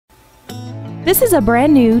This is a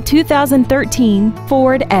brand new 2013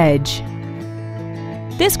 Ford Edge.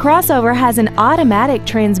 This crossover has an automatic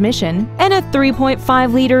transmission and a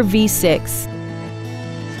 3.5-liter V6.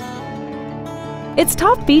 Its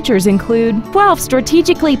top features include 12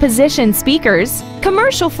 strategically positioned speakers,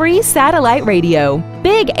 commercial-free satellite radio,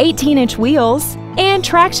 big 18-inch wheels, and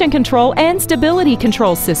traction control and stability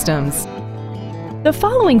control systems. The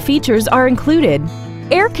following features are included: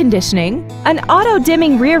 air conditioning, an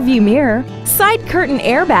auto-dimming rearview mirror, side curtain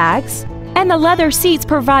airbags, and the leather seats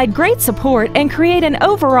provide great support and create an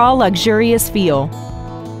overall luxurious feel.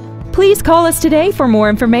 Please call us today for more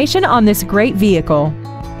information on this great vehicle.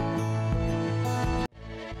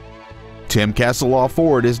 Tim Castellaw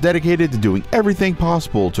Ford is dedicated to doing everything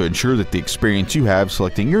possible to ensure that the experience you have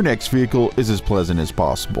selecting your next vehicle is as pleasant as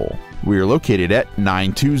possible. We are located at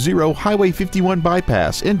 920 Highway 51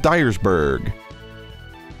 Bypass in Dyersburg.